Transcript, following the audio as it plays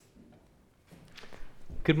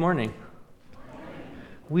Good morning.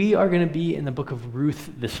 We are going to be in the book of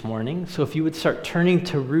Ruth this morning, so if you would start turning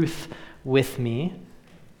to Ruth with me.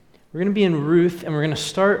 We're going to be in Ruth, and we're going to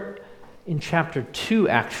start in chapter 2,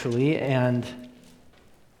 actually, and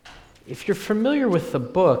if you're familiar with the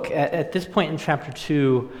book, at this point in chapter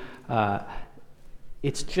 2,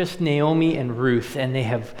 it's just Naomi and Ruth, and they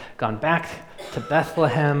have gone back to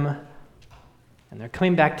Bethlehem, and they're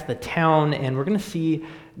coming back to the town, and we're going to see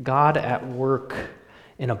God at work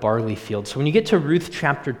in a barley field. So when you get to Ruth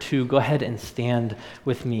chapter 2, go ahead and stand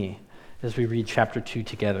with me as we read chapter 2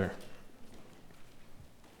 together.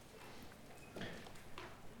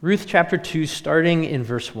 Ruth chapter 2, starting in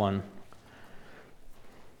verse 1.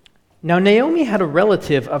 Now Naomi had a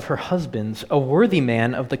relative of her husband's, a worthy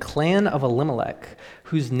man of the clan of Elimelech,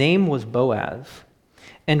 whose name was Boaz.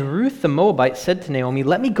 And Ruth the Moabite said to Naomi,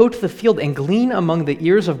 "Let me go to the field and glean among the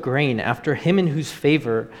ears of grain after him in whose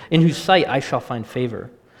sight I shall find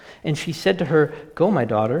favor." And she said to her, "Go, my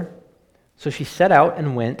daughter." So she set out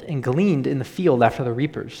and went and gleaned in the field after the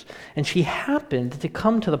reapers. And she happened to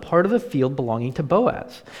come to the part of the field belonging to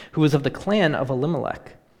Boaz, who was of the clan of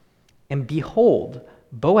Elimelech. And behold,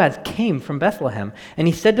 Boaz came from Bethlehem, and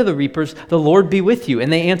he said to the reapers, "The Lord be with you."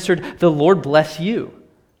 And they answered, "The Lord bless you."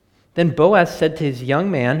 Then Boaz said to his young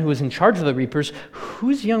man who was in charge of the reapers,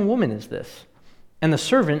 "Whose young woman is this?" And the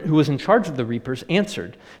servant who was in charge of the reapers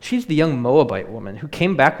answered, "She's the young Moabite woman who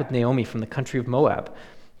came back with Naomi from the country of Moab.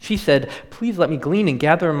 She said, 'Please let me glean and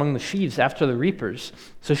gather among the sheaves after the reapers.'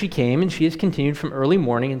 So she came, and she has continued from early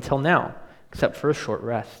morning until now, except for a short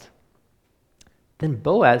rest." Then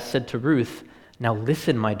Boaz said to Ruth, "Now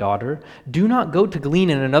listen, my daughter, do not go to glean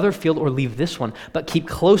in another field or leave this one, but keep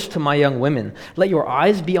close to my young women. Let your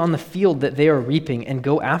eyes be on the field that they are reaping, and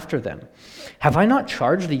go after them. Have I not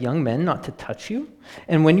charged the young men not to touch you?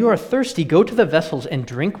 And when you are thirsty, go to the vessels and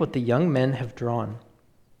drink what the young men have drawn."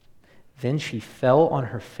 Then she fell on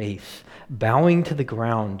her face, bowing to the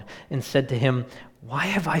ground, and said to him, "Why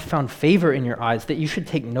have I found favor in your eyes, that you should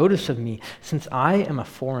take notice of me, since I am a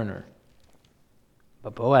foreigner?"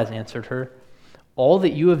 But Boaz answered her, "All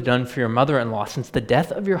that you have done for your mother-in-law since the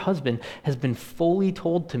death of your husband has been fully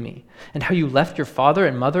told to me, and how you left your father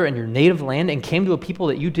and mother and your native land and came to a people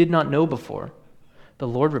that you did not know before. The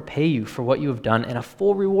Lord repay you for what you have done, and a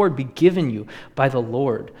full reward be given you by the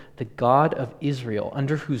Lord, the God of Israel,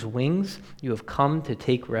 under whose wings you have come to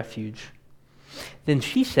take refuge." Then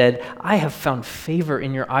she said, "I have found favor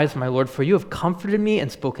in your eyes, my Lord, for you have comforted me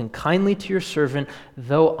and spoken kindly to your servant,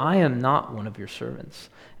 though I am not one of your servants."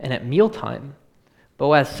 And at mealtime,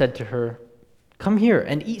 Boaz said to her, "Come here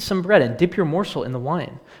and eat some bread and dip your morsel in the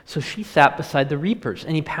wine." So she sat beside the reapers,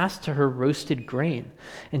 and he passed to her roasted grain.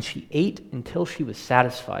 And she ate until she was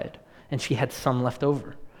satisfied, and she had some left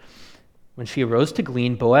over. When she arose to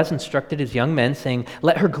glean, Boaz instructed his young men, saying,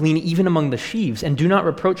 "Let her glean even among the sheaves, and do not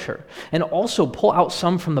reproach her. And also pull out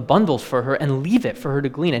some from the bundles for her, and leave it for her to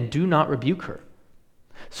glean, and do not rebuke her."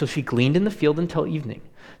 So she gleaned in the field until evening.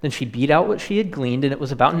 Then she beat out what she had gleaned, and it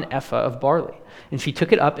was about an ephah of barley. And she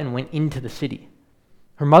took it up and went into the city.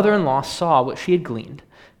 Her mother-in-law saw what she had gleaned.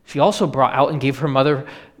 She also brought out and gave her mother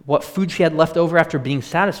what food she had left over after being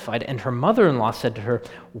satisfied. And her mother-in-law said to her,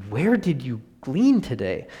 "Where did you glean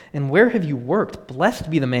today? And where have you worked? Blessed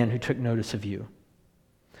be the man who took notice of you."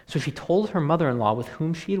 So she told her mother-in-law with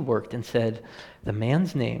whom she had worked and said, "The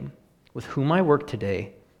man's name with whom I work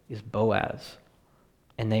today is Boaz."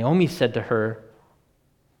 And Naomi said to her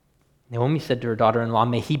daughter-in-law,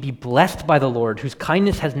 "May he be blessed by the Lord, whose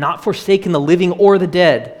kindness has not forsaken the living or the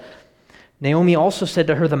dead." Naomi also said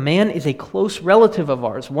to her, "The man is a close relative of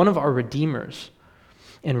ours, one of our redeemers."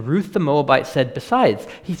 And Ruth the Moabite said, "Besides,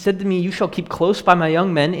 he said to me, 'You shall keep close by my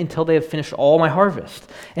young men until they have finished all my harvest.'"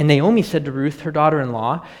 And Naomi said to Ruth, her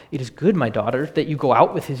daughter-in-law, "It is good, my daughter, that you go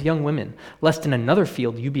out with his young women, lest in another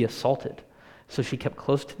field you be assaulted." So she kept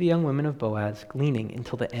close to the young women of Boaz, gleaning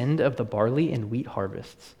until the end of the barley and wheat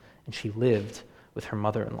harvests. And she lived with her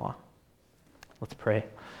mother-in-law. Let's pray.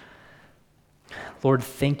 Lord,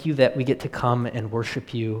 thank you that we get to come and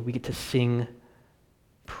worship you. We get to sing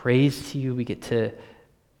praise to you. We get to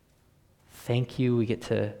thank you. We get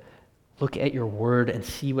to look at your word and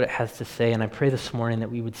see what it has to say. And I pray this morning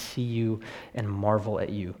that we would see you and marvel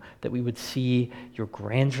at you, that we would see your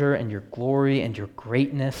grandeur and your glory and your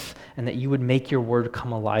greatness, and that you would make your word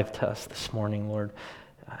come alive to us this morning, Lord.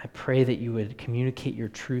 I pray that you would communicate your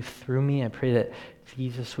truth through me. I pray that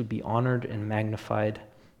Jesus would be honored and magnified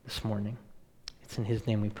this morning. It's in his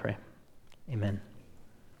name we pray. Amen.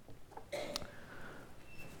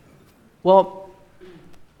 Well,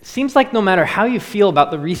 it seems like no matter how you feel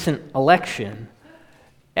about the recent election,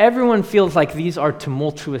 everyone feels like these are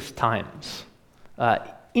tumultuous times.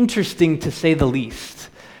 interesting to say the least.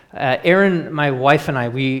 Erin, my wife, and I,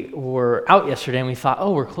 we were out yesterday and we thought,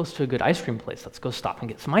 oh, we're close to a good ice cream place. Let's go stop and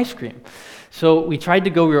get some ice cream. So we tried to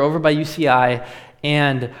go. We were over by UCI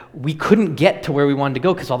and we couldn't get to where we wanted to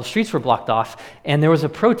go because all the streets were blocked off and there was a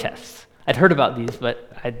protest. I'd heard about these,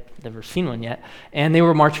 but I'd never seen one yet. And they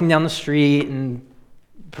were marching down the street and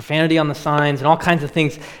profanity on the signs and all kinds of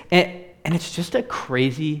things. And it's just a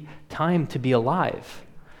crazy time to be alive.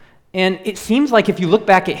 And it seems like if you look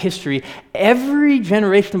back at history, every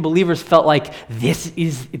generation of believers felt like this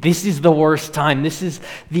is the worst time, this is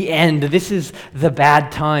the end, this is the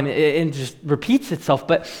bad time. It just repeats itself.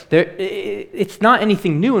 But it's not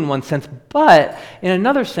anything new in one sense, but in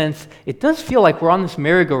another sense, it does feel like we're on this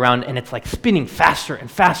merry-go-round and it's like spinning faster and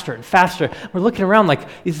faster and faster. We're looking around like,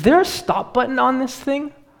 is there a stop button on this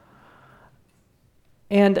thing?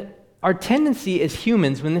 And our tendency as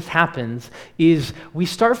humans when this happens is we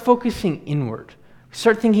start focusing inward. We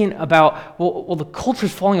start thinking about, well, the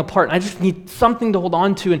culture's falling apart and I just need something to hold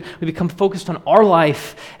on to, and we become focused on our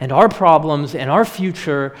life and our problems and our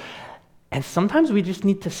future, and sometimes we just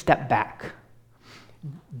need to step back.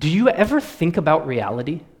 Do you ever think about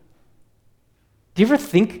reality? Do you ever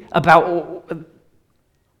think about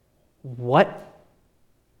what?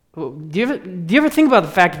 Do you ever think about the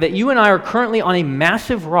fact that you and I are currently on a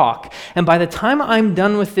massive rock, and by the time I'm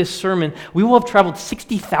done with this sermon, we will have traveled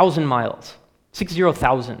 60,000 miles,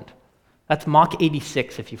 60,000. That's Mach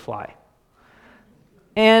 86 if you fly.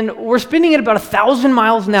 And we're spinning at about 1,000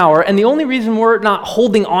 miles an hour, and the only reason we're not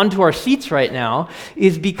holding on to our seats right now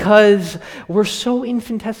is because we're so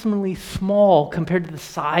infinitesimally small compared to the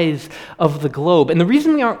size of the globe. And the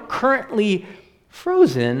reason we aren't currently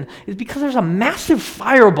frozen is because there's a massive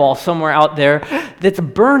fireball somewhere out there that's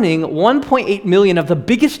burning 1.8 million of the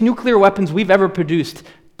biggest nuclear weapons we've ever produced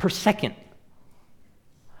per second.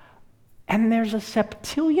 And there's a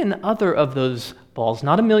septillion other of those balls,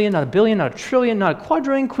 not a million, not a billion, not a trillion, not a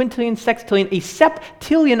quadrillion, quintillion, sextillion, a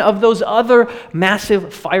septillion of those other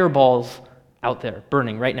massive fireballs out there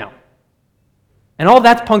burning right now. And all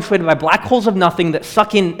that's punctuated by black holes of nothing that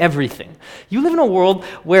suck in everything. You live in a world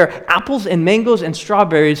where apples and mangoes and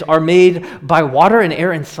strawberries are made by water and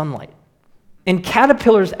air and sunlight. And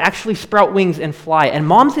caterpillars actually sprout wings and fly. And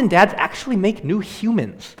moms and dads actually make new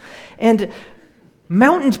humans. And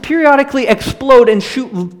mountains periodically explode and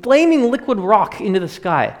shoot flaming liquid rock into the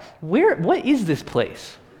sky. What is this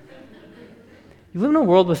place? You live in a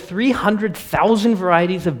world with 300,000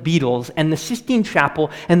 varieties of beetles and the Sistine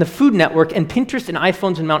Chapel and the Food Network and Pinterest and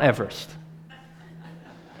iPhones and Mount Everest.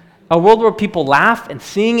 A world where people laugh and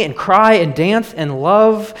sing and cry and dance and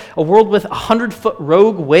love. A world with 100-foot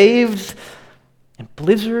rogue waves and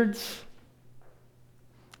blizzards.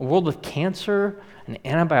 A world with cancer and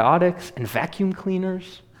antibiotics and vacuum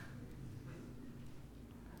cleaners.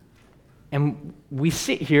 And we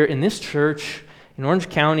sit here in this church in Orange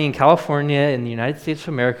County, in California, in the United States of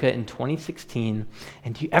America in 2016,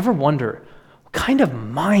 and do you ever wonder, what kind of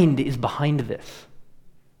mind is behind this?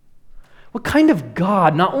 What kind of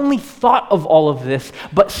God not only thought of all of this,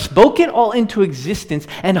 but spoke it all into existence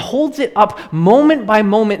and holds it up moment by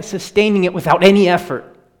moment, sustaining it without any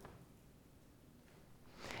effort?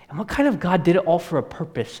 And what kind of God did it all for a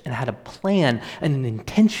purpose and had a plan and an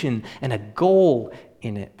intention and a goal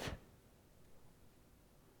in it?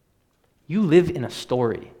 You live in a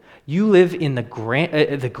story. You live in the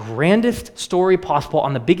grandest story possible,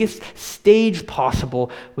 on the biggest stage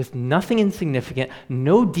possible, with nothing insignificant.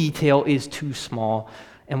 No detail is too small.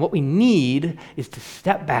 And what we need is to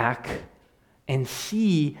step back and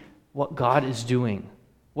see what God is doing,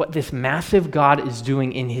 what this massive God is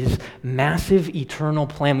doing in his massive eternal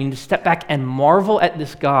plan. We need to step back and marvel at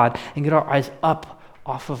this God and get our eyes up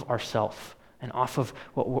off of ourselves and off of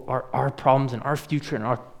what our problems and our future and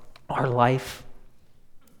our life.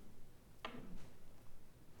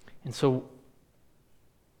 And so,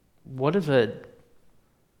 what does a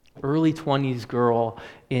early 20s girl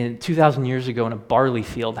in 2,000 years ago in a barley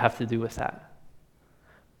field have to do with that?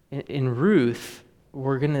 In Ruth,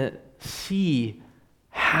 we're going to see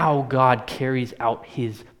how God carries out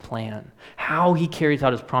his plan, how he carries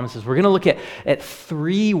out his promises. We're going to look at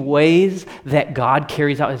 3 ways that God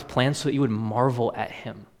carries out his plan so that you would marvel at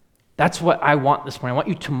him. That's what I want this morning. I want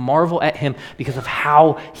you to marvel at him because of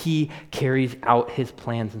how he carries out his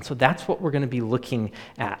plans. And so that's what we're going to be looking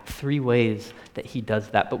at, 3 ways that he does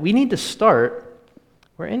that. But we need to start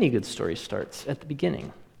where any good story starts, at the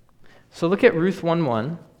beginning. So look at Ruth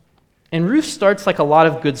 1:1. And Ruth starts like a lot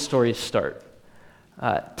of good stories start,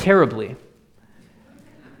 terribly.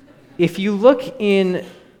 If you look in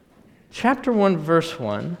chapter 1, verse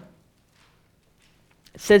 1,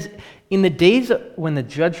 It says, in the days when the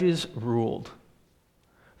judges ruled.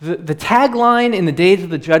 The tagline in the days of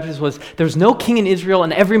the judges was, there was no king in Israel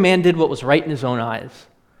and every man did what was right in his own eyes.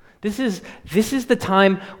 This is the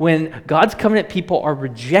time when God's covenant people are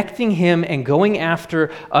rejecting him and going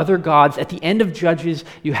after other gods. At the end of Judges,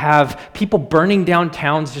 you have people burning down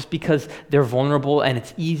towns just because they're vulnerable and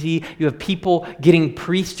it's easy. You have people getting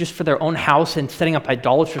priests just for their own house and setting up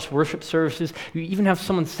idolatrous worship services. You even have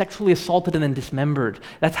someone sexually assaulted and then dismembered.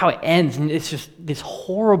 That's how it ends, and it's just this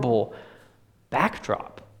horrible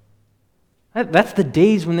backdrop. That's the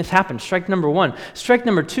days when this happened. Strike number one. Strike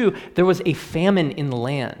number two, there was a famine in the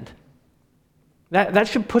land. That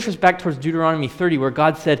should push us back towards Deuteronomy 30, where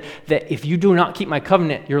God said that if you do not keep my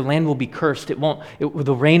covenant, your land will be cursed.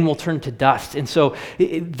 The rain will turn to dust. And so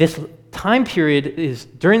this time period is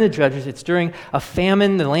during the Judges. It's during a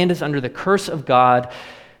famine. The land is under the curse of God.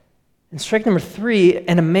 And strike number three,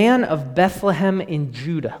 and a man of Bethlehem in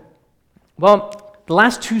Judah. Well, the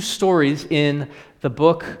last two stories in the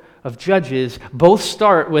book of Judges both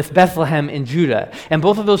start with Bethlehem in Judah. And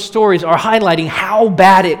both of those stories are highlighting how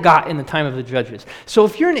bad it got in the time of the Judges. So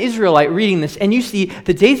if you're an Israelite reading this and you see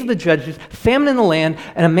the days of the Judges, famine in the land,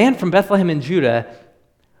 and a man from Bethlehem in Judah,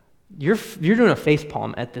 you're doing a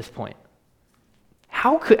facepalm at this point.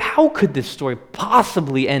 How could this story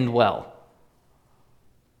possibly end well?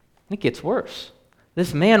 It gets worse.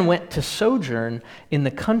 This man went to sojourn in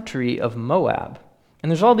the country of Moab. And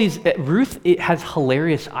there's all these, Ruth, it has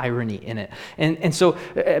hilarious irony in it. And so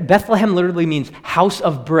Bethlehem literally means house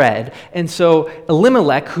of bread. And so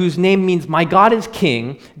Elimelech, whose name means my God is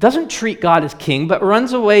king, doesn't treat God as king, but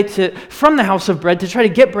runs away from the house of bread to try to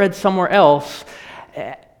get bread somewhere else.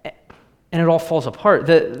 And it all falls apart.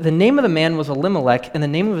 The name of the man was Elimelech, and the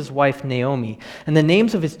name of his wife Naomi. And the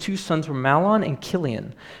names of his two sons were Mahlon and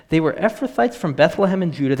Chilion. They were Ephrathites from Bethlehem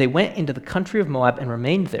in Judah. They went into the country of Moab and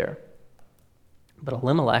remained there. But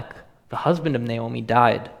Elimelech, the husband of Naomi,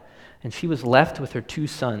 died, and she was left with her two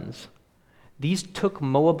sons. These took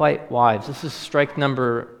Moabite wives. This is strike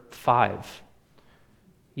number 5.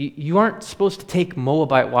 You aren't supposed to take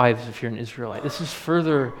Moabite wives if you're an Israelite. This is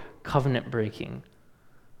further covenant breaking.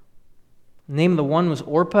 The name of the one was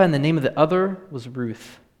Orpah, and the name of the other was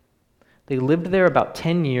Ruth. They lived there about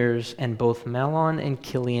 10 years, and both Mahlon and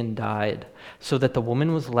Chilion died, so that the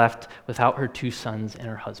woman was left without her two sons and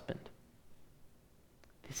her husband.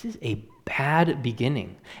 This is a bad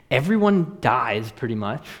beginning. Everyone dies pretty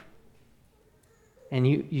much. And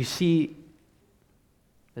you see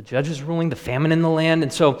the judges ruling, the famine in the land.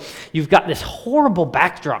 And so you've got this horrible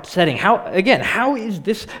backdrop setting. How is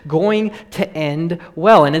this going to end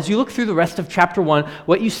well? And as you look through the rest of chapter 1,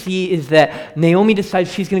 what you see is that Naomi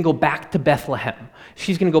decides she's going to go back to Bethlehem.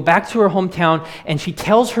 She's going to go back to her hometown, and she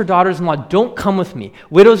tells her daughters-in-law, don't come with me.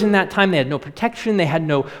 Widows in that time, they had no protection, they had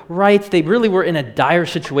no rights, they really were in a dire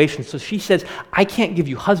situation. So she says, I can't give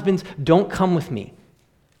you husbands, don't come with me.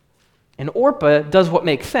 And Orpah does what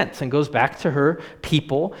makes sense and goes back to her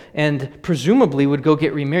people and presumably would go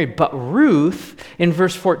get remarried. But Ruth, in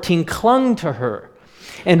verse 14, clung to her.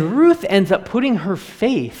 And Ruth ends up putting her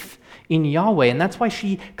faith in Yahweh, and that's why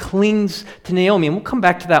she clings to Naomi. And we'll come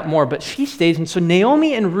back to that more, but she stays. And so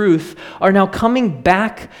Naomi and Ruth are now coming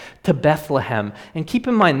back to Bethlehem. And keep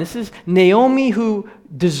in mind, this is Naomi who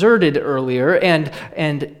deserted earlier and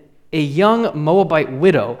a young Moabite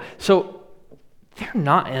widow. So they're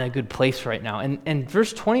not in a good place right now. And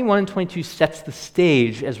verse 21 and 22 sets the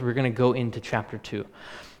stage as we're going to go into chapter 2.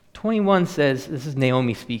 21 says, this is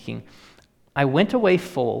Naomi speaking, I went away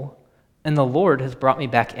full, and the Lord has brought me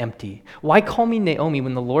back empty. Why call me Naomi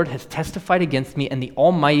when the Lord has testified against me and the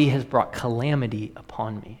Almighty has brought calamity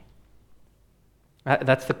upon me?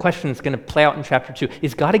 That's the question that's going to play out in chapter 2.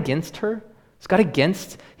 Is God against her? Is God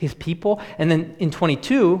against his people? And then in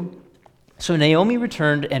 22, so Naomi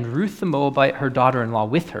returned, and Ruth the Moabite, her daughter-in-law,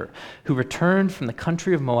 with her, who returned from the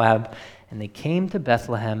country of Moab, and they came to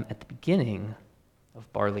Bethlehem at the beginning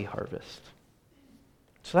of barley harvest.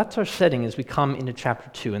 So that's our setting as we come into chapter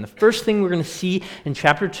 2. And the first thing we're going to see in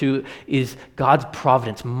chapter 2 is God's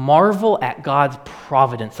providence. Marvel at God's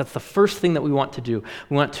providence. That's the first thing that we want to do.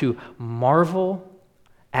 We want to marvel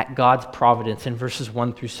at God's providence in verses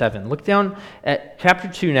 1 through 7. Look down at chapter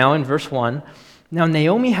 2 now in verse 1. Now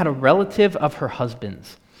Naomi had a relative of her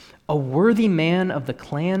husband's, a worthy man of the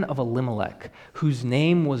clan of Elimelech, whose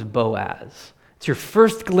name was Boaz. It's your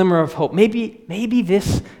first glimmer of hope. Maybe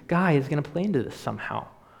this guy is going to play into this somehow.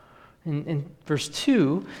 In verse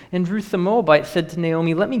 2, and Ruth the Moabite said to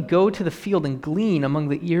Naomi, let me go to the field and glean among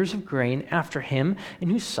the ears of grain after him in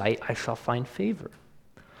whose sight I shall find favor.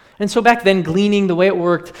 And so back then, gleaning, the way it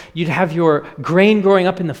worked, you'd have your grain growing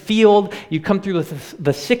up in the field, you'd come through with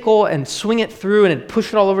the sickle and swing it through and it'd push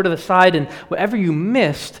it all over to the side, and whatever you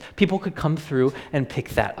missed, people could come through and pick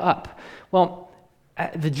that up. Well,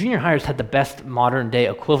 the junior hires had the best modern day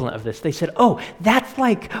equivalent of this. They said, oh, that's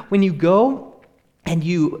like when you go and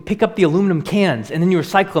you pick up the aluminum cans and then you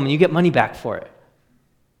recycle them and you get money back for it.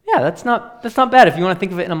 Yeah, that's not bad if you want to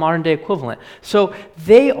think of it in a modern day equivalent. So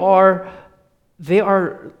they are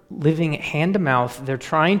living hand to mouth. They're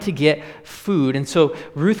trying to get food. And so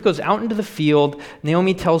Ruth goes out into the field.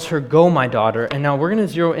 Naomi tells her, go, my daughter. And now we're going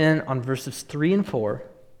to zero in on verses 3 and 4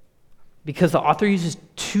 because the author uses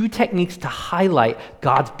two techniques to highlight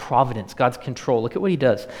God's providence, God's control. Look at what he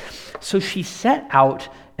does. So she set out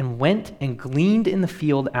and went and gleaned in the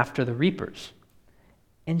field after the reapers.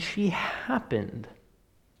 And she happened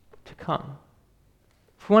to come.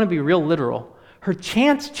 If we want to be real literal, her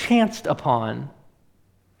chance chanced upon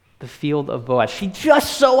the field of Boaz. She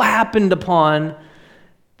just so happened upon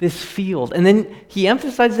this field. And then he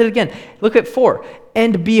emphasizes it again. Look at 4.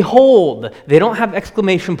 And behold, they don't have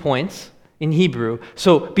exclamation points in Hebrew.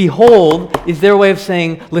 So behold is their way of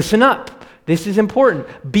saying, listen up. This is important.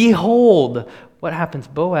 Behold. What happens?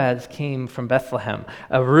 Boaz came from Bethlehem.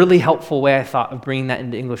 A really helpful way I thought of bringing that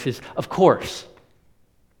into English is, of course.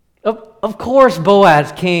 Of course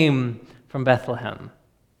Boaz came from Bethlehem.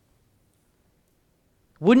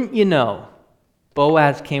 Wouldn't you know,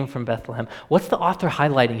 Boaz came from Bethlehem. What's the author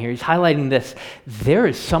highlighting here? He's highlighting this. There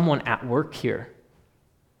is someone at work here.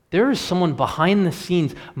 There is someone behind the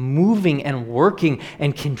scenes moving and working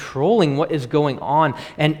and controlling what is going on.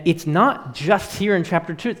 And it's not just here in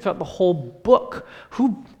chapter 2, it's throughout the whole book.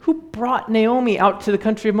 Who brought Naomi out to the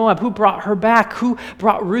country of Moab? Who brought her back? Who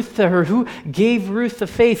brought Ruth to her? Who gave Ruth the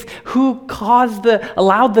faith? Who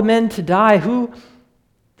allowed the men to die? Who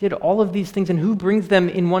did all of these things? And who brings them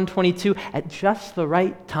in 122 at just the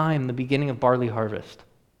right time, the beginning of barley harvest?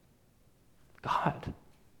 God.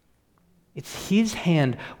 It's his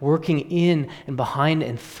hand working in and behind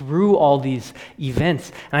and through all these events.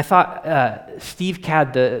 And I thought Steve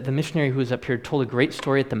Cadd, the missionary who was up here, told a great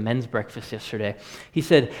story at the men's breakfast yesterday. He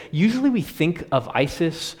said, usually we think of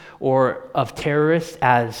ISIS or of terrorists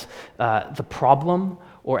as the problem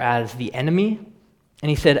or as the enemy. And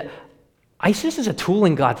he said, ISIS is a tool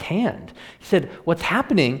in God's hand. He said, what's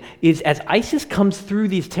happening is as ISIS comes through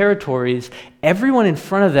these territories, everyone in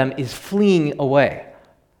front of them is fleeing away.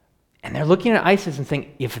 And they're looking at ISIS and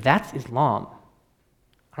saying, if that's Islam,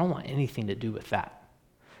 I don't want anything to do with that.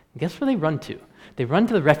 And guess where they run to? They run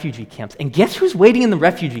to the refugee camps. And guess who's waiting in the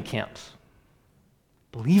refugee camps?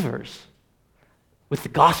 Believers. With the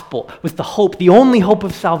gospel, with the hope, the only hope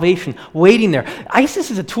of salvation, waiting there. ISIS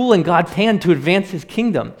is a tool in God's hand to advance his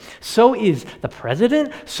kingdom. So is the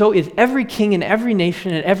president, so is every king in every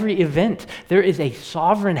nation and every event. There is a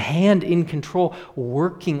sovereign hand in control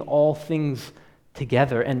working all things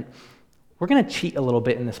together. And we're going to cheat a little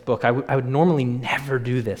bit in this book. I would normally never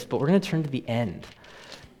do this, but we're going to turn to the end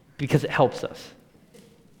because it helps us.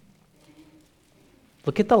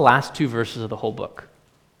 Look at the last 2 verses of the whole book.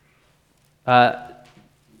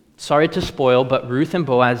 Sorry to spoil, but Ruth and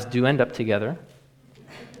Boaz do end up together.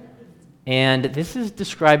 And this is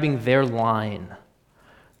describing their line.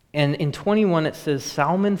 And in 21 it says,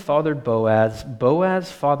 Salmon fathered Boaz,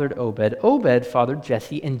 Boaz fathered Obed, Obed fathered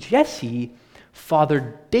Jesse, and Jesse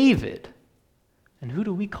fathered David. And who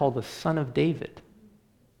do we call the son of David?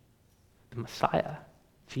 The Messiah,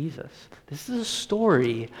 Jesus. This is a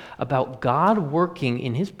story about God working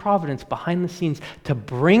in his providence behind the scenes to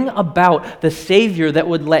bring about the Savior that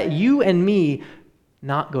would let you and me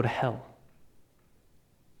not go to hell.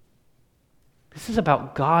 This is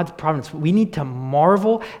about God's providence. We need to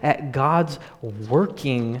marvel at God's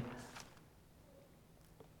working.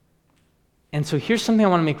 And so here's something I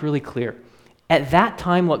want to make really clear. At that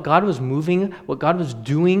time, what God was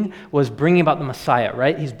doing was bringing about the Messiah,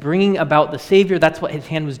 right? He's bringing about the Savior. That's what his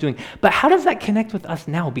hand was doing. But how does that connect with us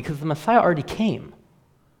now? Because the Messiah already came.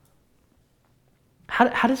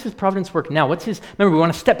 How does his providence work now? Remember, we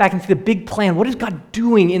want to step back and see the big plan. What is God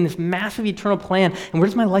doing in this massive eternal plan? And where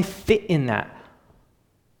does my life fit in that?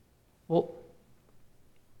 Well,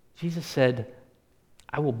 Jesus said,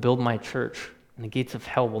 I will build my church, and the gates of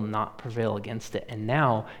hell will not prevail against it. And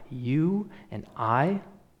now, you and I,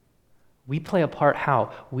 we play a part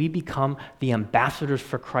how? We become the ambassadors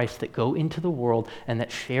for Christ that go into the world and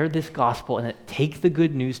that share this gospel and that take the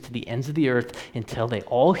good news to the ends of the earth until they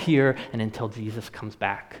all hear and until Jesus comes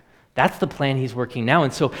back That's the plan he's working now.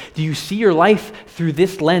 And so do you see your life through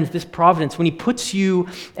this lens, this providence? When he puts you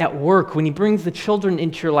at work, when he brings the children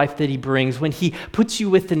into your life that he brings, when he puts you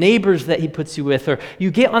with the neighbors that he puts you with, or you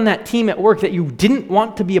get on that team at work that you didn't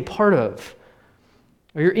want to be a part of,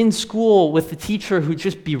 or you're in school with the teacher who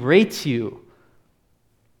just berates you,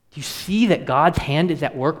 do you see that God's hand is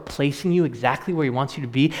at work placing you exactly where he wants you to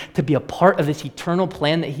be a part of this eternal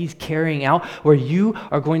plan that he's carrying out, where you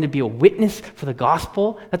are going to be a witness for the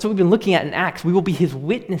gospel? That's what we've been looking at in Acts. We will be his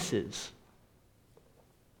witnesses.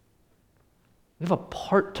 We have a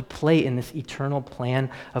part to play in this eternal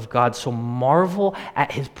plan of God. So marvel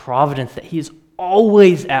at his providence, that he is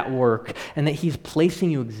always at work and that he's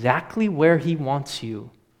placing you exactly where he wants you,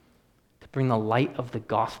 bring the light of the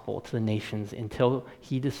gospel to the nations until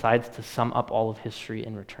he decides to sum up all of history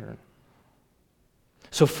in return.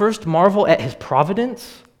 So first, marvel at his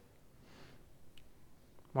providence.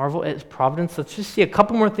 Marvel at his providence. Let's just see a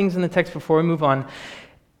couple more things in the text before we move on.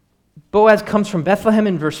 Boaz comes from Bethlehem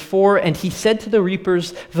in verse 4, and he said to the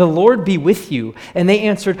reapers, "The Lord be with you." And they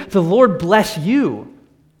answered, "The Lord bless you."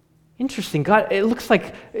 Interesting. God, it looks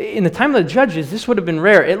like in the time of the judges, this would have been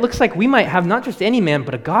rare. It looks like we might have not just any man,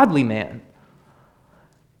 but a godly man.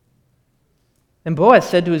 And Boaz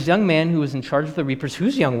said to his young man who was in charge of the reapers,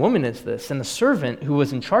 "Whose young woman is this?" And the servant who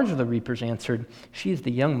was in charge of the reapers answered, "She is the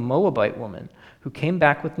young Moabite woman who came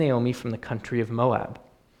back with Naomi from the country of Moab."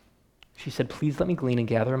 She said, "Please let me glean and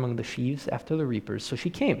gather among the sheaves after the reapers." So she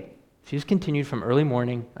came. She has continued from early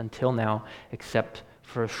morning until now, except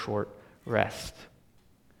for a short rest.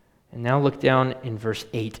 And now look down in verse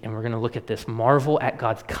 8, and we're going to look at this. Marvel at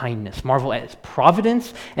God's kindness. Marvel at his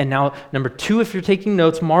providence. And now, number 2, if you're taking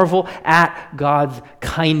notes, marvel at God's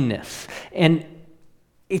kindness. And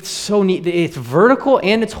it's so neat. It's vertical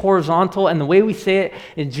and it's horizontal. And the way we say it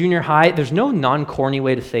in junior high, there's no non-corny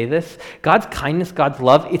way to say this. God's kindness, God's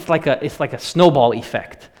love, it's like a snowball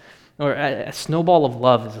effect. Or a snowball of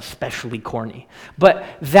love is especially corny. But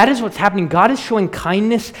that is what's happening. God is showing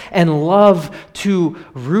kindness and love to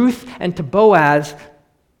Ruth and to Boaz,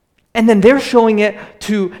 and then they're showing it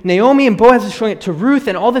to Naomi, and Boaz is showing it to Ruth,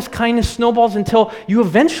 and all this kindness snowballs until you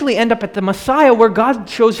eventually end up at the Messiah, where God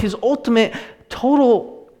shows his ultimate,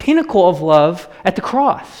 total pinnacle of love at the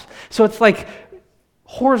cross. So it's like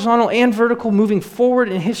horizontal and vertical, moving forward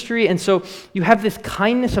in history. And so you have this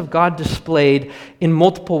kindness of God displayed in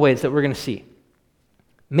multiple ways that we're going to see.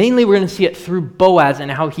 Mainly, we're going to see it through Boaz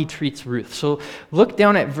and how he treats Ruth. So look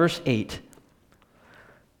down at verse 8.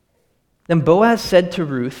 Then Boaz said to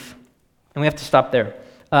Ruth, and we have to stop there.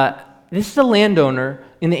 This is a landowner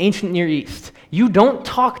in the ancient Near East. You don't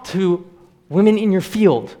talk to women in your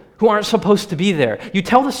field who aren't supposed to be there. You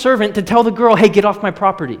tell the servant to tell the girl, "Hey, get off my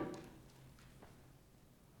property."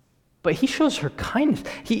 But he shows her kindness.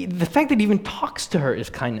 The fact that he even talks to her is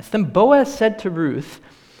kindness. Then Boaz said to Ruth,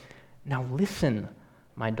 "Now listen,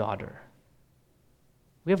 my daughter."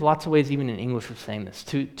 We have lots of ways, even in English, of saying this.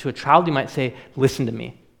 To a child, you might say, "Listen to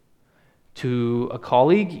me." To a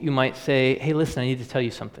colleague, you might say, "Hey, listen, I need to tell you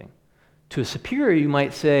something." To a superior, you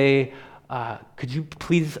might say,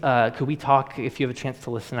 could we talk if you have a chance to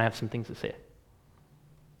listen? I have some things to say.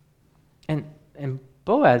 And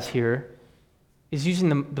Boaz here is using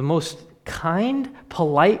the most kind,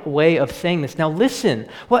 polite way of saying this. Now listen.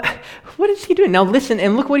 What is he doing? Now listen,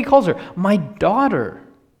 and look what he calls her. "My daughter.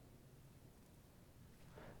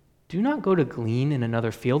 Do not go to glean in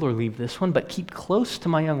another field or leave this one, but keep close to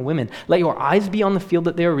my young women. Let your eyes be on the field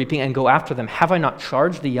that they are reaping and go after them. Have I not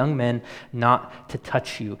charged the young men not to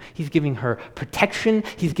touch you?" He's giving her protection.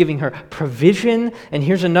 He's giving her provision. And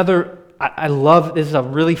here's another, I love, this is a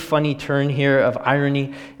really funny turn here of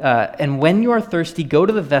irony. "And when you are thirsty, go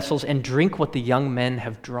to the vessels and drink what the young men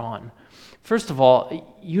have drawn." First of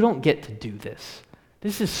all, you don't get to do this.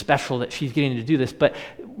 This is special that she's getting to do this. But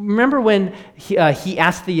remember when he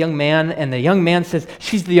asked the young man, and the young man says,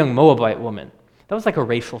 "She's the young Moabite woman." That was like a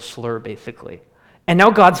racial slur, basically. And now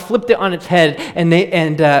God's flipped it on its head,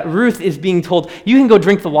 and Ruth is being told, "You can go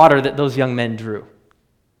drink the water that those young men drew."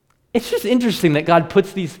 It's just interesting that God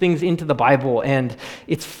puts these things into the Bible, and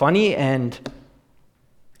it's funny, and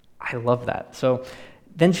I love that. So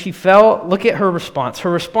then she fell. Look at her response.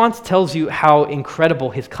 Her response tells you how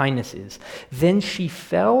incredible his kindness is. "Then she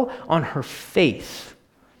fell on her face,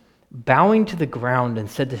 bowing to the ground, and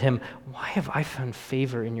said to him, 'Why have I found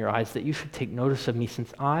favor in your eyes that you should take notice of me,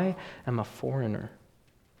 since I am a foreigner?'"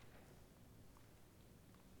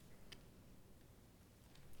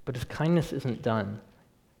 But his kindness isn't done.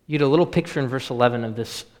 You get a little picture in verse 11 of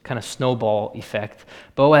this kind of snowball effect.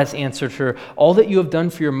 Boaz answered her, "All that you have done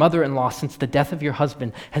for your mother-in-law since the death of your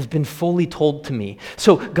husband has been fully told to me."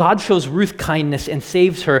 So God shows Ruth kindness and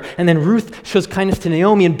saves her, and then Ruth shows kindness to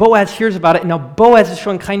Naomi, and Boaz hears about it, and now Boaz is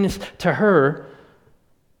showing kindness to her.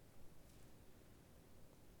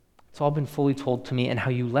 It's all been fully told to me, and how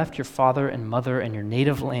you left your father and mother and your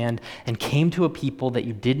native land and came to a people that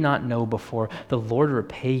you did not know before. The Lord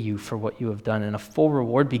repay you for what you have done, and a full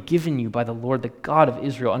reward be given you by the Lord, the God of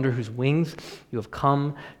Israel, under whose wings you have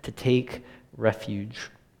come to take refuge.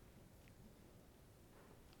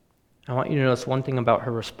 I want you to notice one thing about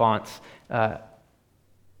her response.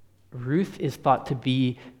 Ruth is thought to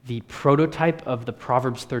be the prototype of the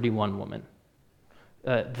Proverbs 31 woman.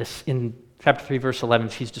 In chapter 3, verse 11,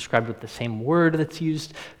 she's described with the same word that's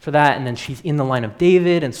used for that, and then she's in the line of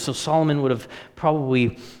David, and so Solomon would have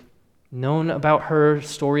probably known about her,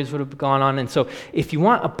 stories would have gone on, and so if you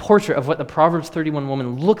want a portrait of what the Proverbs 31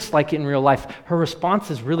 woman looks like in real life, her response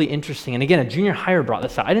is really interesting. And again, a junior hire brought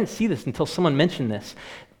this out. I didn't see this until someone mentioned this.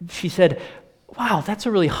 She said, "Wow, that's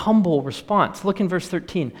a really humble response." Look in verse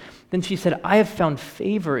 13. Then she said, "I have found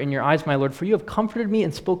favor in your eyes, my Lord, for you have comforted me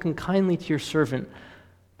and spoken kindly to your servant,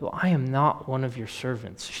 though I am not one of your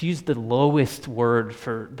servants." She used the lowest word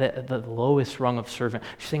for the lowest rung of servant.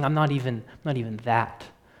 She's saying, I'm not even that.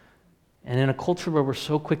 And in a culture where we're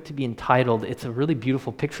so quick to be entitled, it's a really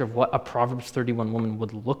beautiful picture of what a Proverbs 31 woman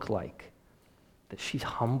would look like, that she's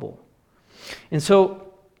humble. And so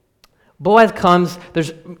Boaz comes,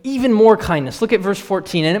 there's even more kindness. Look at verse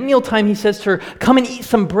 14. And at mealtime he says to her, "Come and eat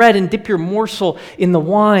some bread and dip your morsel in the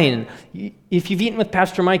wine." If you've eaten with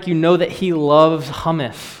Pastor Mike, you know that he loves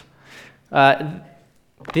hummus.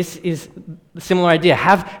 This is a similar idea.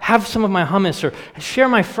 Have some of my hummus, or share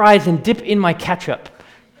my fries and dip in my ketchup.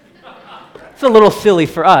 It's a little silly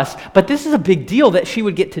for us, but this is a big deal that she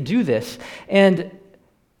would get to do this. And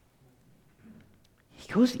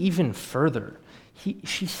he goes even further.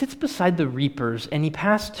 She sits beside the reapers, and he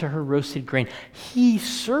passed to her roasted grain. He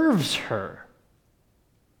serves her.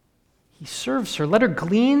 He serves her. Let her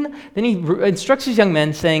glean. Then he instructs his young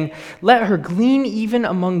men, saying, "Let her glean even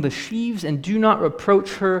among the sheaves, and do not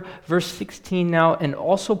reproach her." Verse 16 now, "And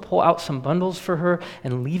also pull out some bundles for her,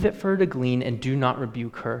 and leave it for her to glean, and do not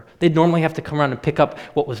rebuke her." They'd normally have to come around and pick up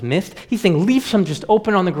what was missed. He's saying, leave some just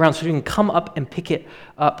open on the ground so you can come up and pick it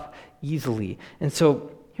up easily. And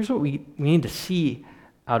so here's what we need to see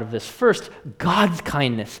out of this. First, God's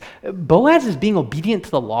kindness. Boaz is being obedient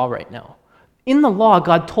to the law right now. In the law,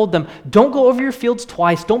 God told them, don't go over your fields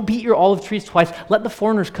twice, don't beat your olive trees twice, let the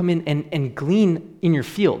foreigners come in and glean in your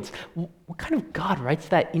fields. What kind of God writes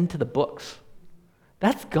that into the books?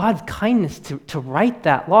 That's God's kindness to write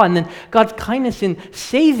that law. And then God's kindness in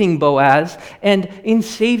saving Boaz and in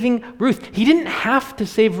saving Ruth. He didn't have to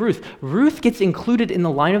save Ruth. Ruth gets included in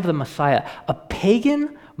the line of the Messiah, a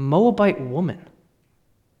pagan Moabite woman.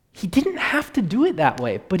 He didn't have to do it that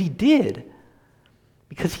way, but he did.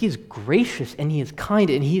 Because he is gracious and he is kind,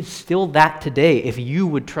 and he is still that today if you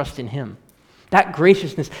would trust in him. That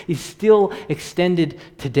graciousness is still extended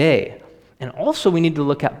today. And also we need to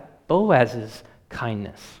look at Boaz's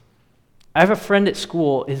kindness. I have a friend at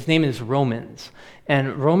school, his name is Romans,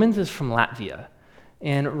 and Romans is from Latvia.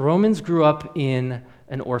 And Romans grew up in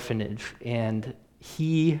an orphanage, and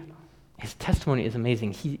his testimony is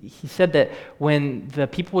amazing. He said that when the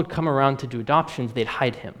people would come around to do adoptions, they'd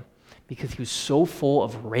hide him because he was so full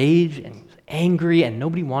of rage and he was angry and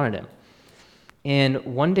nobody wanted him. And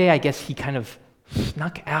one day, I guess he kind of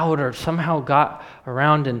snuck out or somehow got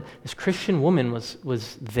around, and this Christian woman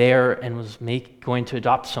was there and was going to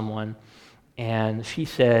adopt someone, and she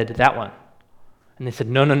said, "That one." And they said,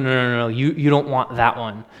 No, you don't want that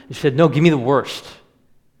one. And she said, "No, give me the worst.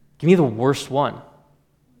 Give me the worst one."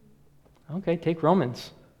 Okay, take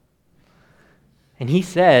Romans. And he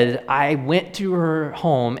said, "I went to her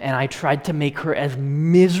home and I tried to make her as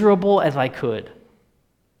miserable as I could."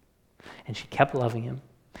 And she kept loving him,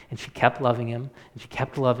 and she kept loving him, and she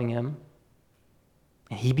kept loving him.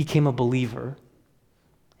 And he became a believer.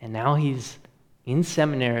 And now he's in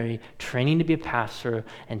seminary, training to be a pastor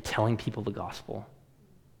and telling people the gospel.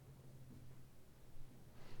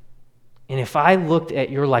 And if I looked at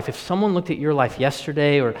your life, if someone looked at your life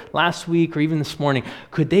yesterday or last week or even this morning,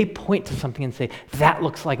 could they point to something and say, that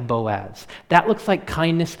looks like Boaz? That looks like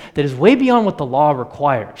kindness that is way beyond what the law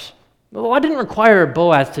requires. The law didn't require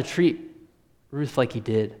Boaz to treat Ruth like he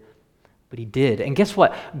did, but he did. And guess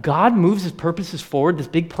what? God moves his purposes forward, this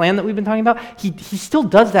big plan that we've been talking about, he still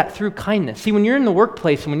does that through kindness. See, when you're in the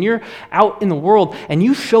workplace and when you're out in the world and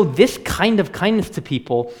you show this kind of kindness to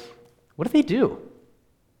people, what do?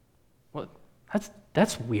 Well,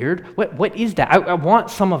 That's weird. What is that? I want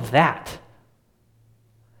some of that.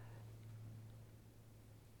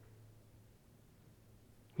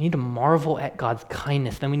 We need to marvel at God's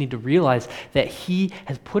kindness. Then we need to realize that he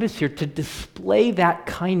has put us here to display that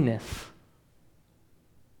kindness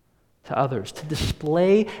to others, to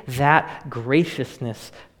display that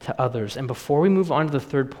graciousness to others. And before we move on to the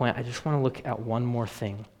third point, I just want to look at one more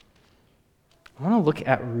thing. I want to look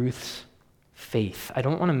at Ruth's faith. I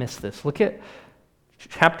don't want to miss this. Look at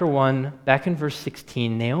chapter 1, back in verse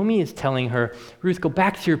 16. Naomi is telling her, Ruth, go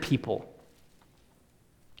back to your people.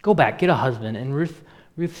 Go back, get a husband. And Ruth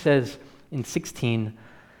says in 16,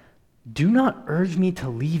 do not urge me to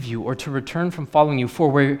leave you or to return from following you, for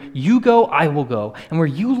where you go, I will go, and where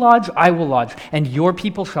you lodge, I will lodge, and your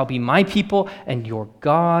people shall be my people, and your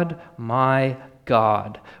God, my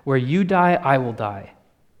God. Where you die, I will die,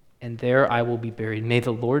 and there I will be buried. May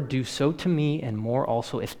the Lord do so to me, and more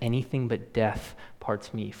also, if anything but death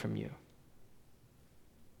parts me from you.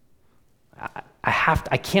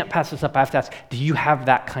 I can't pass this up. I have to ask, do you have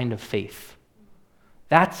that kind of faith?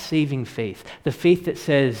 That's saving faith. The faith that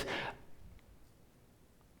says,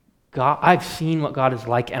 God, I've seen what God is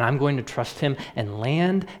like, and I'm going to trust him, and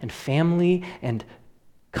land and family and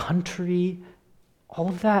country, all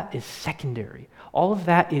of that is secondary. All of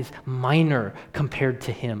that is minor compared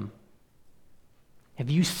to him. Have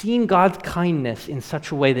you seen God's kindness in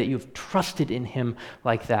such a way that you've trusted in him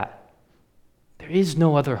like that? There is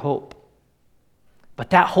no other hope.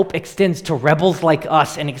 But that hope extends to rebels like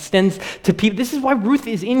us and extends to people. This is why Ruth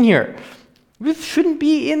is in here. Ruth shouldn't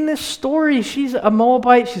be in this story. She's a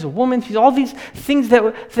Moabite. She's a woman. She's all these things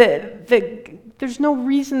that there's no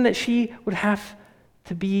reason that she would have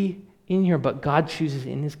to be in here. But God chooses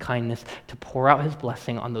in his kindness to pour out his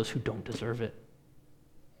blessing on those who don't deserve it.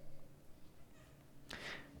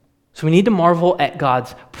 So we need to marvel at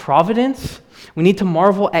God's providence. We need to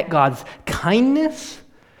marvel at God's kindness.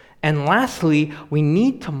 And lastly, we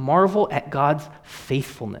need to marvel at God's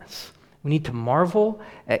faithfulness. We need to marvel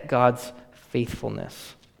at God's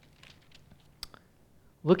faithfulness.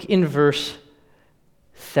 Look in verse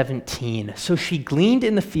 17. So she gleaned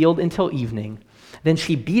in the field until evening. Then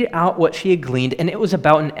she beat out what she had gleaned, and it was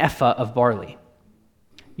about an ephah of barley.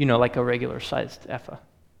 You know, like a regular-sized ephah.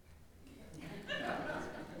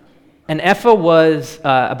 An ephah was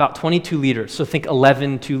about 22 liters, so think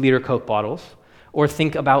 11 2-liter Coke bottles. Or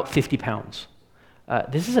think about 50 pounds.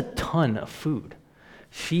 This is a ton of food.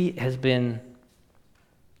 She has been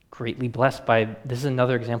greatly blessed by, this is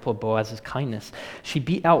another example of Boaz's kindness. She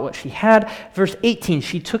beat out what she had. Verse 18,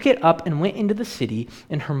 she took it up and went into the city,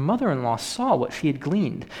 and her mother-in-law saw what she had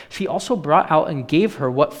gleaned. She also brought out and gave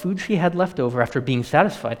her what food she had left over after being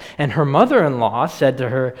satisfied. And her mother-in-law said to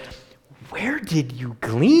her, where did you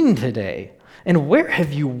glean today? And where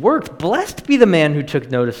have you worked? Blessed be the man who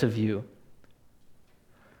took notice of you.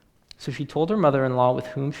 So she told her mother-in-law with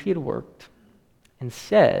whom she had worked and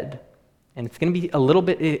said, and it's going to be a little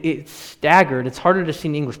bit, it's staggered. It's harder to see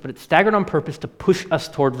in English, but it's staggered on purpose to push us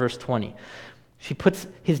toward verse 20. She puts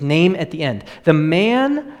his name at the end. The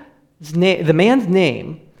man's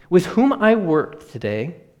name with whom I worked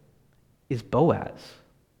today is Boaz.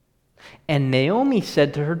 And Naomi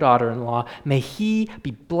said to her daughter-in-law, may he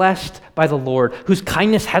be blessed by the Lord, whose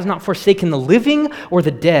kindness has not forsaken the living or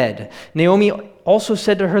the dead. Naomi also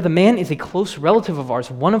said to her, the man is a close relative of ours,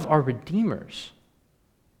 one of our redeemers.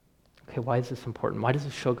 Okay, why is this important? Why does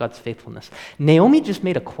this show God's faithfulness? Naomi just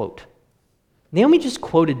made a quote. Naomi just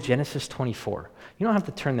quoted Genesis 24. You don't have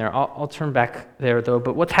to turn there. I'll turn back there, though.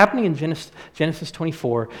 But what's happening in Genesis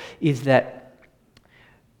 24 is that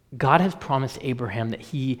God has promised Abraham that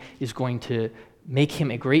he is going to make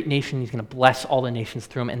him a great nation. He's going to bless all the nations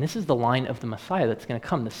through him. And this is the line of the Messiah that's going to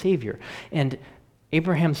come, the Savior. And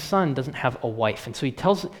Abraham's son doesn't have a wife. And so he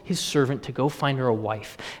tells his servant to go find her a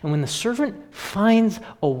wife. And when the servant finds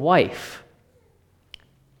a wife,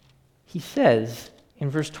 he says in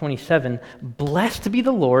verse 27, blessed be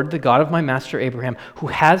the Lord, the God of my master Abraham, who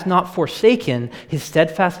has not forsaken his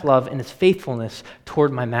steadfast love and his faithfulness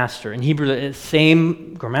toward my master. In Hebrew,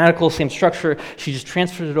 same grammatical, same structure. She just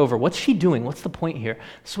transferred it over. What's she doing? What's the point here?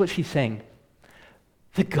 This is what she's saying.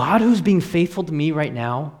 The God who's being faithful to me right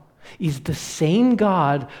now is the same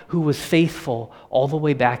God who was faithful all the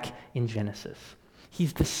way back in Genesis.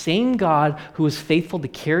 He's the same God who was faithful to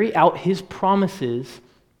carry out his promises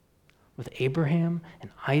with Abraham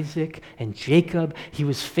and Isaac and Jacob. He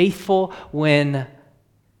was faithful when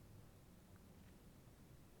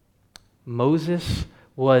Moses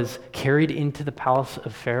was carried into the palace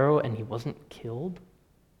of Pharaoh and he wasn't killed.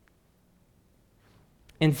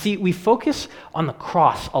 And see, we focus on the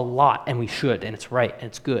cross a lot, and we should, and it's right, and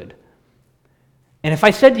it's good. And if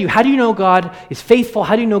I said to you, how do you know God is faithful?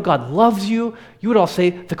 How do you know God loves you? You would all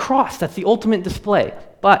say, the cross. That's the ultimate display.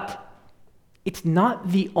 But it's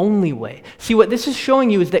not the only way. See, what this is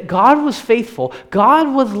showing you is that God was faithful.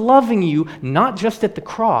 God was loving you, not just at the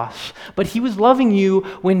cross, but he was loving you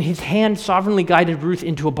when his hand sovereignly guided Ruth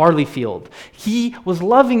into a barley field. He was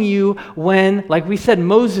loving you when, like we said,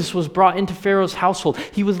 Moses was brought into Pharaoh's household.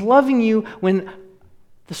 He was loving you when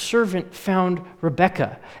the servant found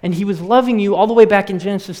Rebekah. And he was loving you all the way back in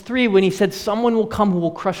Genesis 3 when he said, someone will come who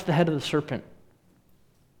will crush the head of the serpent.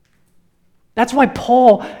 That's why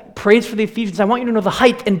Paul prays for the Ephesians. I want you to know the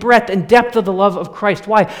height and breadth and depth of the love of Christ.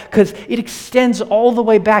 Why? Because it extends all the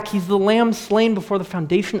way back. He's the lamb slain before the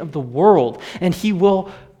foundation of the world. And he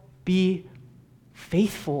will be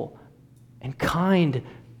faithful and kind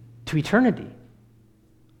to eternity.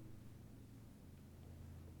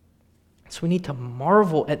 So we need to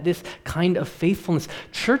marvel at this kind of faithfulness.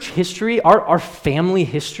 Church history, our family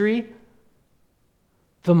history,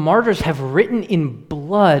 the martyrs have written in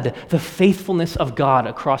blood the faithfulness of God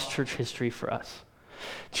across church history for us.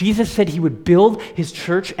 Jesus said he would build his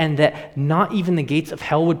church and that not even the gates of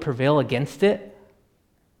hell would prevail against it.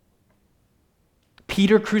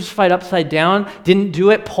 Peter crucified upside down, didn't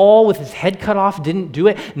do it. Paul with his head cut off, didn't do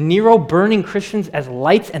it. Nero burning Christians as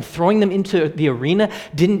lights and throwing them into the arena,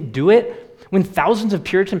 didn't do it. When thousands of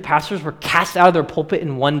Puritan pastors were cast out of their pulpit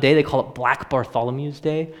in one day, they call it Black Bartholomew's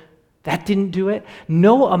Day, that didn't do it.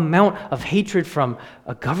 No amount of hatred from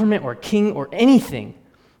a government or a king or anything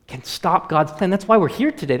can stop God's plan. That's why we're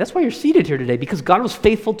here today. That's why you're seated here today, because God was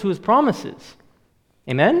faithful to his promises.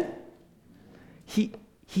 Amen? He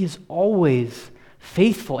is always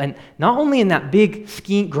faithful, and not only in that big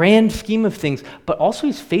grand scheme of things, but also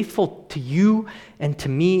he's faithful to you and to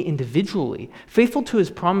me individually. Faithful to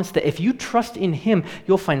his promise that if you trust in him,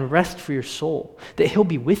 you'll find rest for your soul, that he'll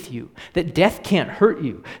be with you, that death can't hurt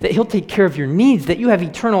you, that he'll take care of your needs, that you have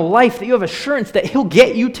eternal life, that you have assurance that he'll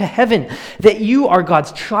get you to heaven, that you are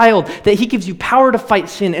God's child, that he gives you power to fight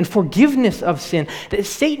sin and forgiveness of sin, that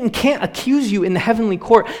Satan can't accuse you in the heavenly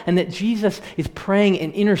court, and that Jesus is praying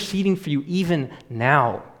and interceding for you even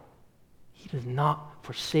now. He does not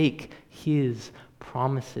forsake his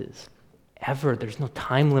promises ever. There's no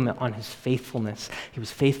time limit on his faithfulness. He was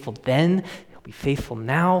faithful then, he'll be faithful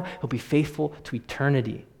now, he'll be faithful to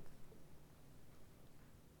eternity.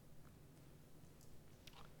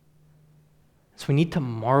 So we need to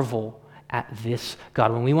marvel at this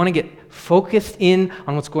God. When we want to get focused in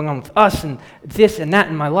on what's going on with us and this and that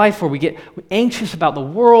in my life, or we get anxious about the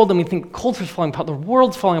world and we think culture's falling apart, the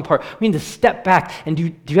world's falling apart, we need to step back and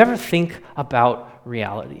do you ever think about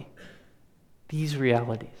reality? These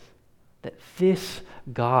realities. That this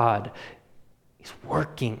God is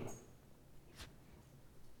working, he's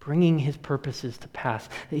bringing his purposes to pass,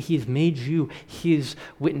 that he has made you his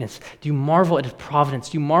witness. Do you marvel at his providence?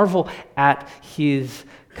 Do you marvel at his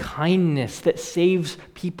kindness that saves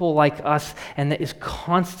people like us and that is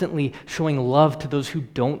constantly showing love to those who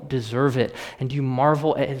don't deserve it? And do you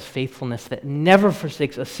marvel at his faithfulness that never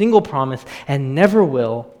forsakes a single promise and never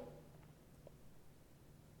will?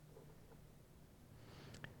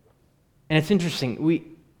 And it's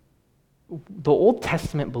interesting, the Old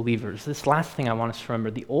Testament believers, this last thing I want us to remember,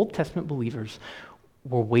 the Old Testament believers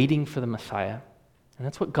were waiting for the Messiah. And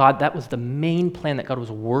that was the main plan that God was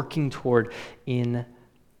working toward in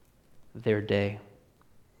their day.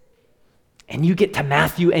 And you get to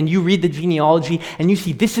Matthew and you read the genealogy and you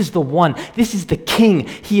see this is the one, this is the king,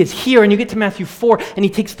 he is here. And you get to Matthew 4 and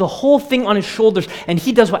he takes the whole thing on his shoulders and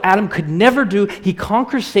he does what Adam could never do. He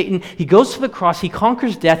conquers Satan, he goes to the cross, he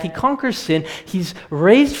conquers death, he conquers sin, he's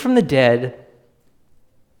raised from the dead.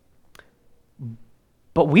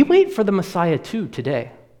 But we wait for the Messiah too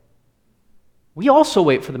today. We also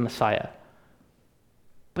wait for the Messiah.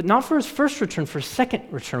 But not for his first return, for his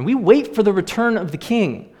second return. We wait for the return of the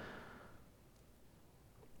king.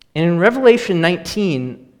 And in Revelation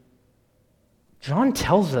 19, John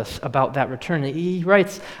tells us about that return. He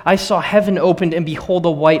writes, I saw heaven opened, and behold,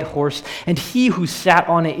 a white horse, and he who sat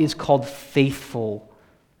on it is called Faithful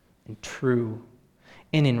and True.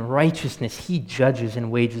 And in righteousness he judges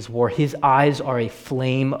and wages war. His eyes are a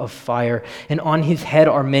flame of fire, and on his head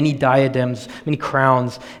are many diadems, many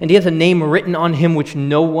crowns. And he has a name written on him which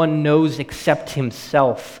no one knows except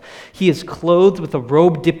himself. He is clothed with a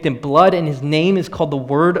robe dipped in blood, and his name is called the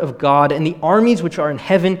Word of God. And the armies which are in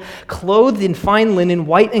heaven, clothed in fine linen,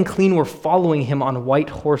 white and clean, were following him on white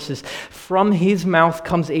horses. From his mouth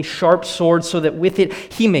comes a sharp sword, so that with it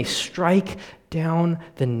he may strike down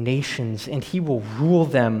the nations, and he will rule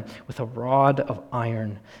them with a rod of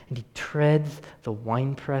iron. And he treads the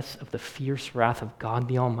winepress of the fierce wrath of God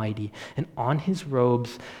the Almighty. And on his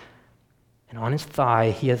robes and on his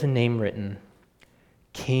thigh he has a name written,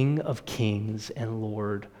 King of Kings and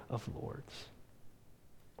Lord of Lords.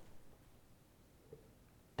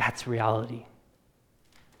 That's reality.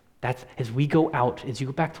 That's as we go out, as you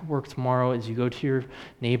go back to work tomorrow, as you go to your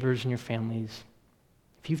neighbors and your families,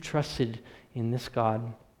 if you've trusted in this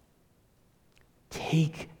God,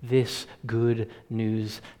 take this good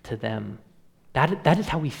news to them. That is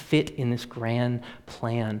how we fit in this grand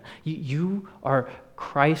plan. You are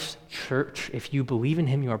Christ's church. If you believe in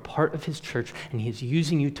him, you are part of his church, and he is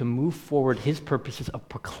using you to move forward his purposes of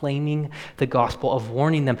proclaiming the gospel, of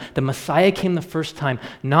warning them. The Messiah came the first time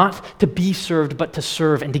not to be served, but to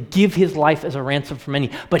serve and to give his life as a ransom for many.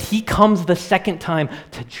 But he comes the second time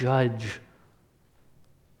to judge.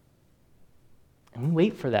 And we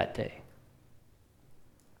wait for that day.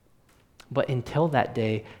 But until that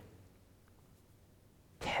day,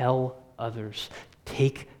 tell others.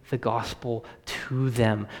 Take the gospel to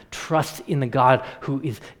them. Trust in the God who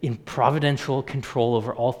is in providential control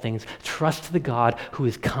over all things. Trust the God who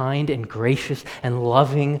is kind and gracious and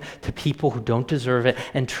loving to people who don't deserve it.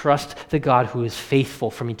 And trust the God who is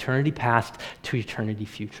faithful from eternity past to eternity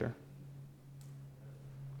future.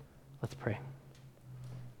 Let's pray.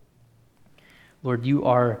 Lord, you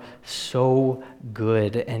are so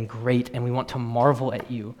good and great, and we want to marvel at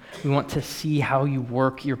you. We want to see how you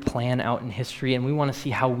work your plan out in history, and we want to see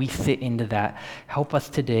how we fit into that. Help us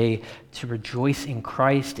today to rejoice in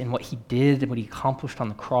Christ and what he did and what he accomplished on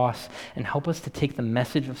the cross, and help us to take the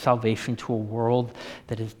message of salvation to a world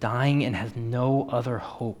that is dying and has no other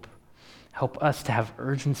hope. Help us to have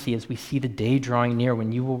urgency as we see the day drawing near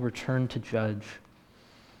when you will return to judge.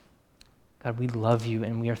 God, we love you,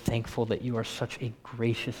 and we are thankful that you are such a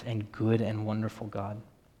gracious and good and wonderful God.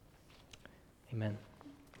 Amen.